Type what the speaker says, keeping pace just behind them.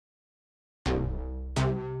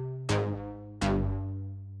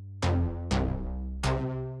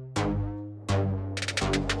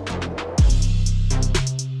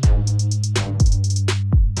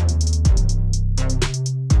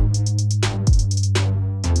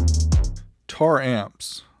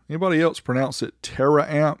Taramps. Anybody else pronounce it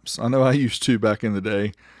Taramps? I know I used to back in the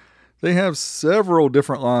day. They have several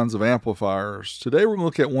different lines of amplifiers. Today we're going to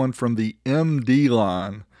look at one from the MD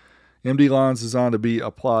line. MD line is designed to be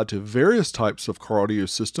applied to various types of car audio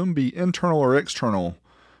system, be internal or external.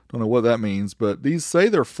 Don't know what that means, but these say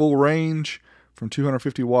they're full range from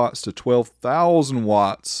 250 watts to 12,000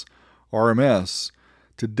 watts RMS.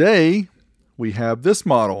 Today we have this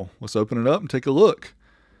model. Let's open it up and take a look.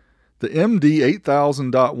 The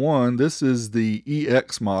MD8000.1, this is the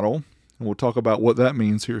EX model. And we'll talk about what that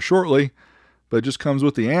means here shortly, but it just comes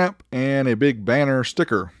with the amp and a big banner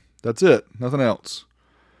sticker. That's it, nothing else.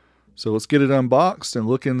 So let's get it unboxed and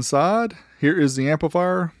look inside. Here is the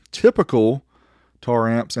amplifier, typical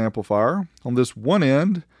Taramps amplifier. On this one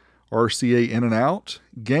end, RCA in and out,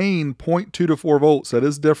 gain 0.2 to 4 volts. That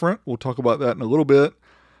is different. We'll talk about that in a little bit.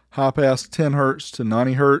 High pass 10 hertz to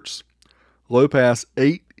 90 hertz, low pass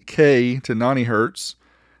 8K to 90 hertz.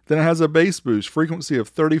 Then it has a bass boost, frequency of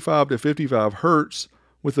 35 to 55 hertz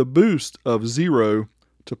with a boost of 0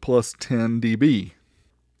 to plus 10 dB.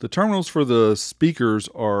 The terminals for the speakers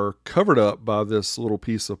are covered up by this little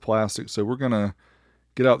piece of plastic, so we're going to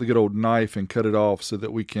get out the good old knife and cut it off so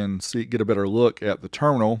that we can get a better look at the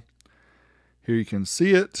terminal. Here you can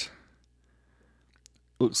see it.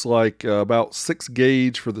 Looks like about 6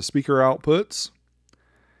 gauge for the speaker outputs.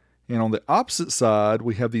 And on the opposite side,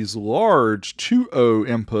 we have these large 2.0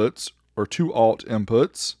 inputs, or 2 alt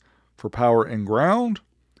inputs for power and ground.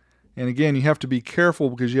 And again, you have to be careful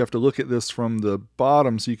because you have to look at this from the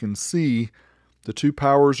bottom so you can see the 2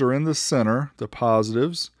 powers are in the center, the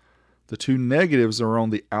positives. The 2 negatives are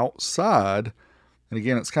on the outside. And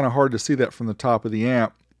again, it's kind of hard to see that from the top of the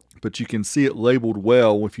amp, but you can see it labeled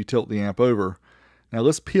well if you tilt the amp over. Now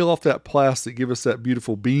let's peel off that plastic, give us that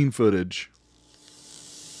beautiful bean footage.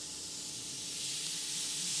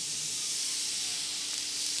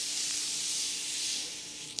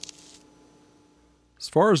 As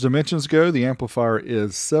far as dimensions go, the amplifier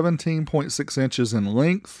is 17.6 inches in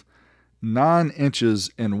length, 9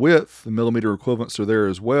 inches in width, the millimeter equivalents are there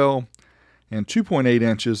as well, and 2.8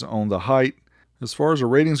 inches on the height. As far as the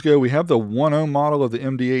ratings go, we have the 1 ohm model of the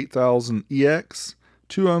MD8000 EX.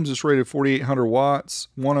 2 ohms is rated 4,800 watts,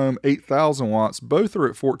 1 ohm 8,000 watts, both are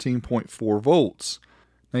at 14.4 volts.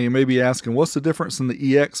 Now you may be asking, what's the difference in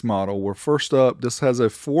the EX model? Well, first up, this has a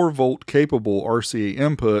 4 volt capable RCA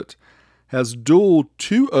input, has dual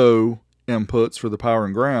 2.0 inputs for the power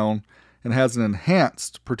and ground, and has an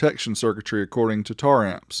enhanced protection circuitry according to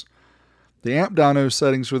Taramps. The amp dyno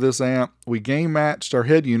settings for this amp, we gain matched our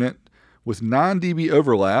head unit with 9 dB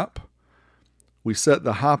overlap. We set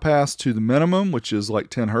the high pass to the minimum, which is like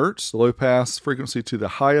 10 hertz, the low pass frequency to the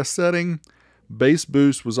highest setting. Bass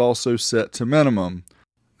boost was also set to minimum.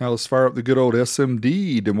 Now let's fire up the good old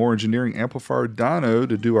SMD Demo Engineering Amplifier Dyno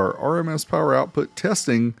to do our RMS power output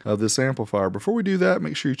testing of this amplifier. Before we do that,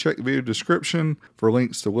 make sure you check the video description for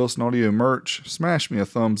links to Wilson Audio merch. Smash me a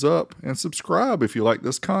thumbs up and subscribe if you like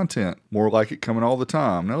this content. More like it coming all the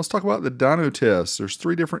time. Now let's talk about the dyno tests. There's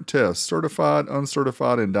 3 different tests: certified,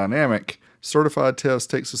 uncertified, and dynamic. Certified test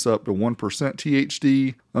takes us up to 1%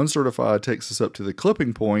 THD, uncertified takes us up to the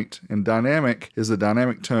clipping point, and dynamic is a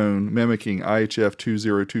dynamic tone mimicking IHF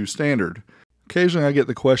 202 standard. Occasionally I get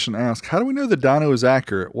the question asked, how do we know the dyno is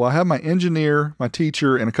accurate? Well, I have my engineer, my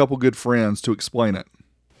teacher, and a couple good friends to explain it.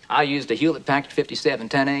 I used a Hewlett-Packard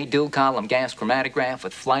 5710A dual-column gas chromatograph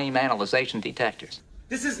with flame analyzation detectors.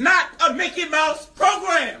 This is not a Mickey Mouse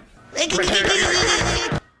program!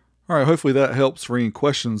 Alright, hopefully that helps for any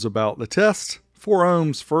questions about the test. 4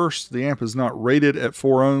 ohms first. The amp is not rated at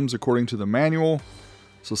 4 ohms according to the manual.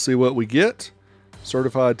 So see what we get.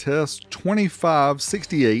 Certified test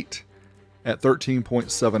 2568 at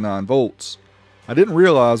 13.79 volts. I didn't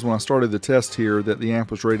realize when I started the test here that the amp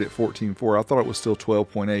was rated at 14.4. I thought it was still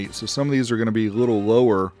 12.8. So some of these are going to be a little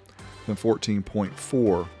lower than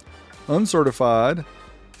 14.4. Uncertified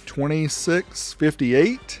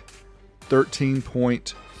 2658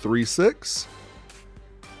 13.36,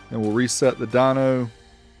 and we'll reset the dyno.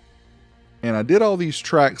 And I did all these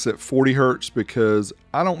tracks at 40 hertz because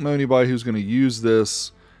I don't know anybody who's going to use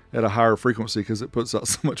this at a higher frequency because it puts out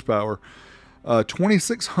so much power.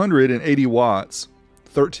 2680 watts,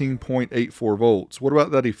 13.84 volts. What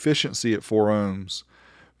about that efficiency at 4 ohms?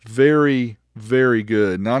 Very, very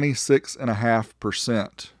good,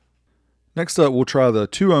 96.5%. Next up, we'll try the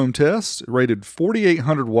 2 ohm test, rated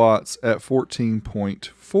 4,800 watts at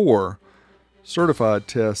 14.4. Certified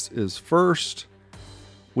test is first.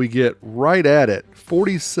 We get right at it,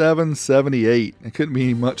 4778. It couldn't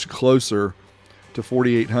be much closer to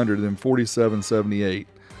 4,800 than 4778.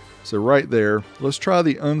 So right there, let's try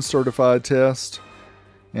the uncertified test.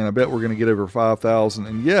 And I bet we're going to get over 5,000.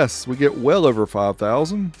 And yes, we get well over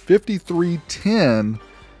 5,000. 5310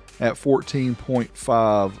 at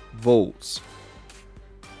 14.5 volts.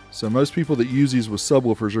 So most people that use these with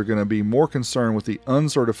subwoofers are going to be more concerned with the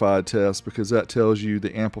uncertified test because that tells you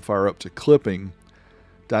the amplifier up to clipping.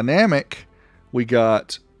 Dynamic, we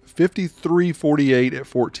got 5348 at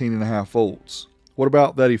 14.5 volts. What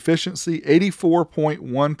about that efficiency?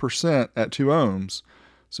 84.1% at 2 ohms.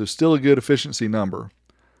 So still a good efficiency number.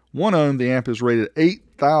 1 ohm, the amp is rated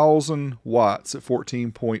 8,000 watts at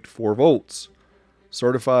 14.4 volts.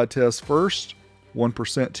 Certified test first, 1%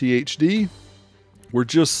 THD. We're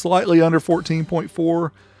just slightly under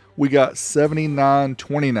 14.4. We got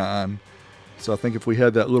 7929. So I think if we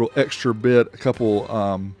had that little extra bit, a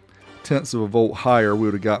couple tenths of a volt higher, we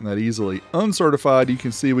would have gotten that easily. Uncertified, you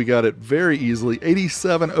can see we got it very easily.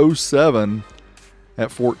 8707 at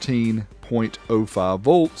 14.05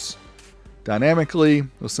 volts. Dynamically,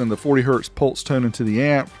 let's send the 40 hertz pulse tone into the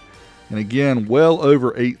amp. And again, well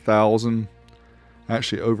over 8,000,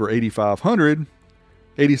 actually over 8,500,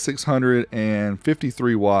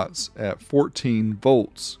 8,653 watts at 14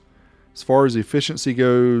 volts. As far as efficiency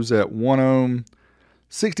goes, at 1 ohm,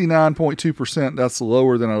 69.2%, that's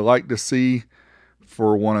lower than I'd like to see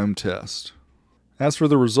for a 1 ohm test. As for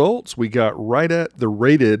the results, we got right at the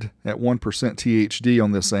rated at 1% THD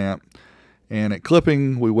on this amp. And at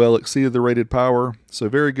clipping, we well exceeded the rated power, so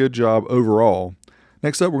very good job overall.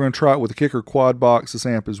 Next up, we're going to try it with the Kicker Quad Box. This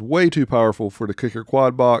amp is way too powerful for the Kicker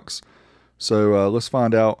Quad Box, so let's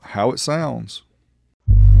find out how it sounds.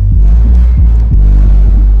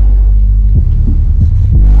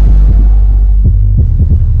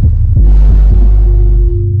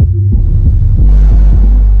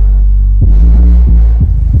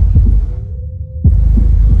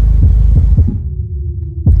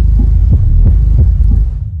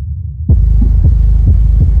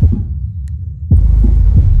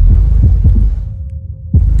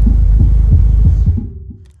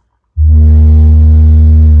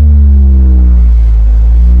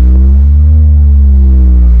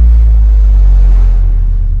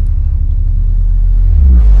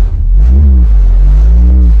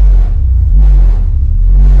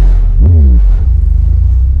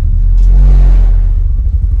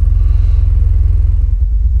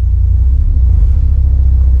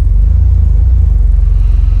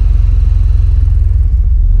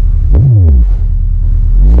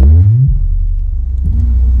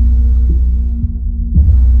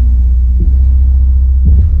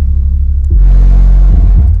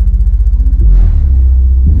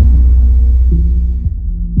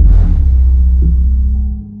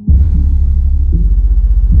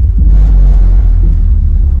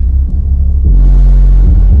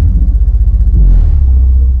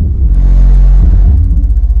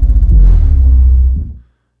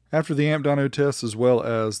 After the amp dyno test as well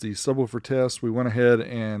as the subwoofer test, we went ahead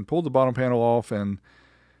and pulled the bottom panel off and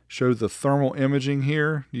showed the thermal imaging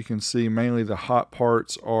here. You can see mainly the hot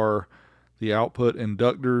parts are the output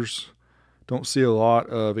inductors. Don't see a lot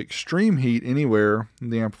of extreme heat anywhere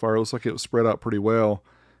in the amplifier. It looks like it was spread out pretty well.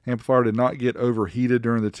 Amplifier did not get overheated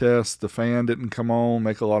during the test. The fan didn't come on,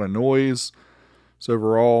 make a lot of noise. So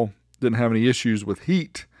overall, didn't have any issues with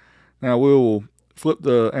heat. Now we'll flip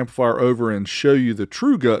the amplifier over and show you the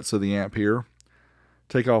true guts of the amp here.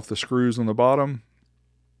 Take off the screws on the bottom.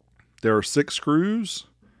 There are 6 screws.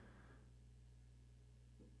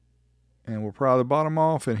 And we'll pry the bottom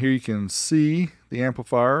off, and here you can see the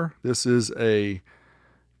amplifier. This is a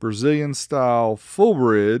Brazilian style full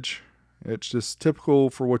bridge. It's just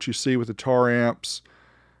typical for what you see with the Taramps,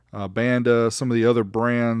 Banda, some of the other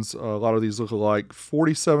brands. A lot of these look alike.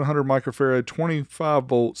 4,700 microfarad, 25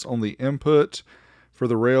 volts on the input. For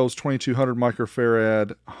the rails, 2,200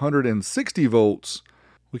 microfarad, 160 volts.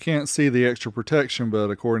 We can't see the extra protection, but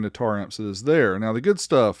according to Taramps, it is there. Now the good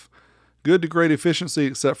stuff, good to great efficiency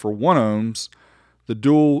except for 1 ohms. The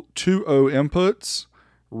dual 2.0 inputs,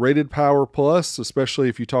 rated power plus, especially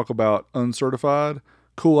if you talk about uncertified.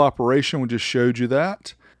 Cool operation, we just showed you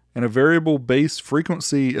that. And a variable bass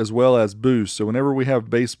frequency as well as boost. So whenever we have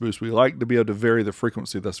bass boost, we like to be able to vary the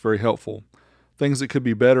frequency. That's very helpful. Things that could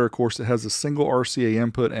be better, of course, it has a single RCA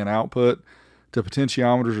input and output. The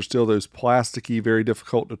potentiometers are still those plasticky, very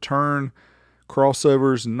difficult to turn.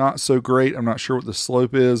 Crossovers, not so great. I'm not sure what the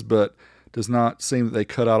slope is, but does not seem that they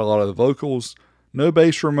cut out a lot of the vocals. No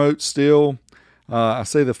bass remote still. I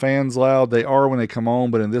say the fan's loud. They are when they come on,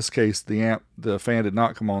 but in this case, the fan did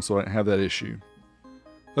not come on, so I didn't have that issue.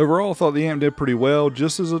 Overall, I thought the amp did pretty well.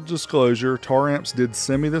 Just as a disclosure, Taramps did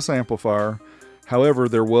send me this amplifier. However,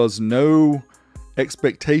 there was no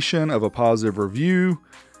expectation of a positive review.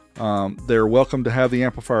 They're welcome to have the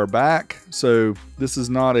amplifier back. So this is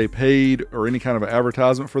not a paid or any kind of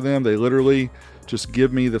advertisement for them. They literally just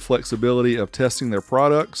give me the flexibility of testing their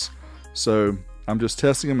products. So I'm just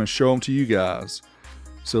testing them and show them to you guys.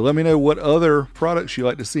 So let me know what other products you'd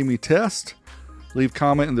like to see me test. Leave a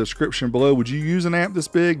comment in the description below. Would you use an amp this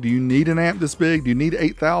big? Do you need an amp this big? Do you need an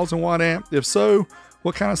 8,000 watt amp? If so,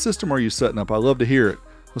 what kind of system are you setting up? I'd love to hear it.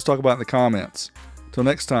 Let's talk about it in the comments. Till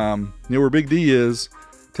next time, you know where Big D is,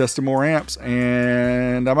 testing more amps,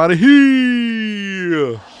 and I'm out of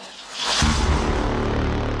here.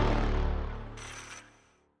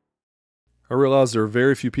 I realize there are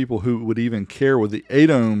very few people who would even care what the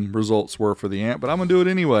 8-ohm results were for the amp, but I'm going to do it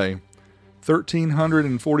anyway.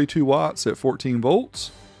 1,342 watts at 14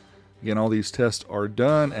 volts. Again, all these tests are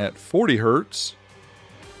done at 40 hertz.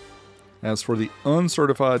 As for the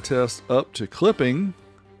uncertified test up to clipping,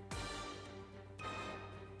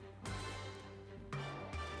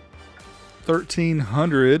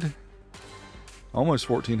 $1,300, almost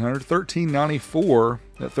 $1,400, $1,394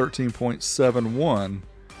 at 13.71.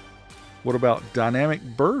 What about dynamic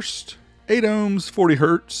burst? 8 ohms, 40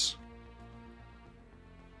 hertz.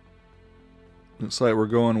 Looks like we're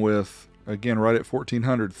going with, again, right at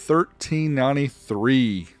 1,400,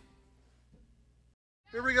 $1,393.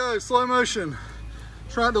 Here we go, slow motion.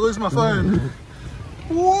 Trying to lose my phone.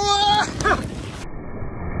 Whoa!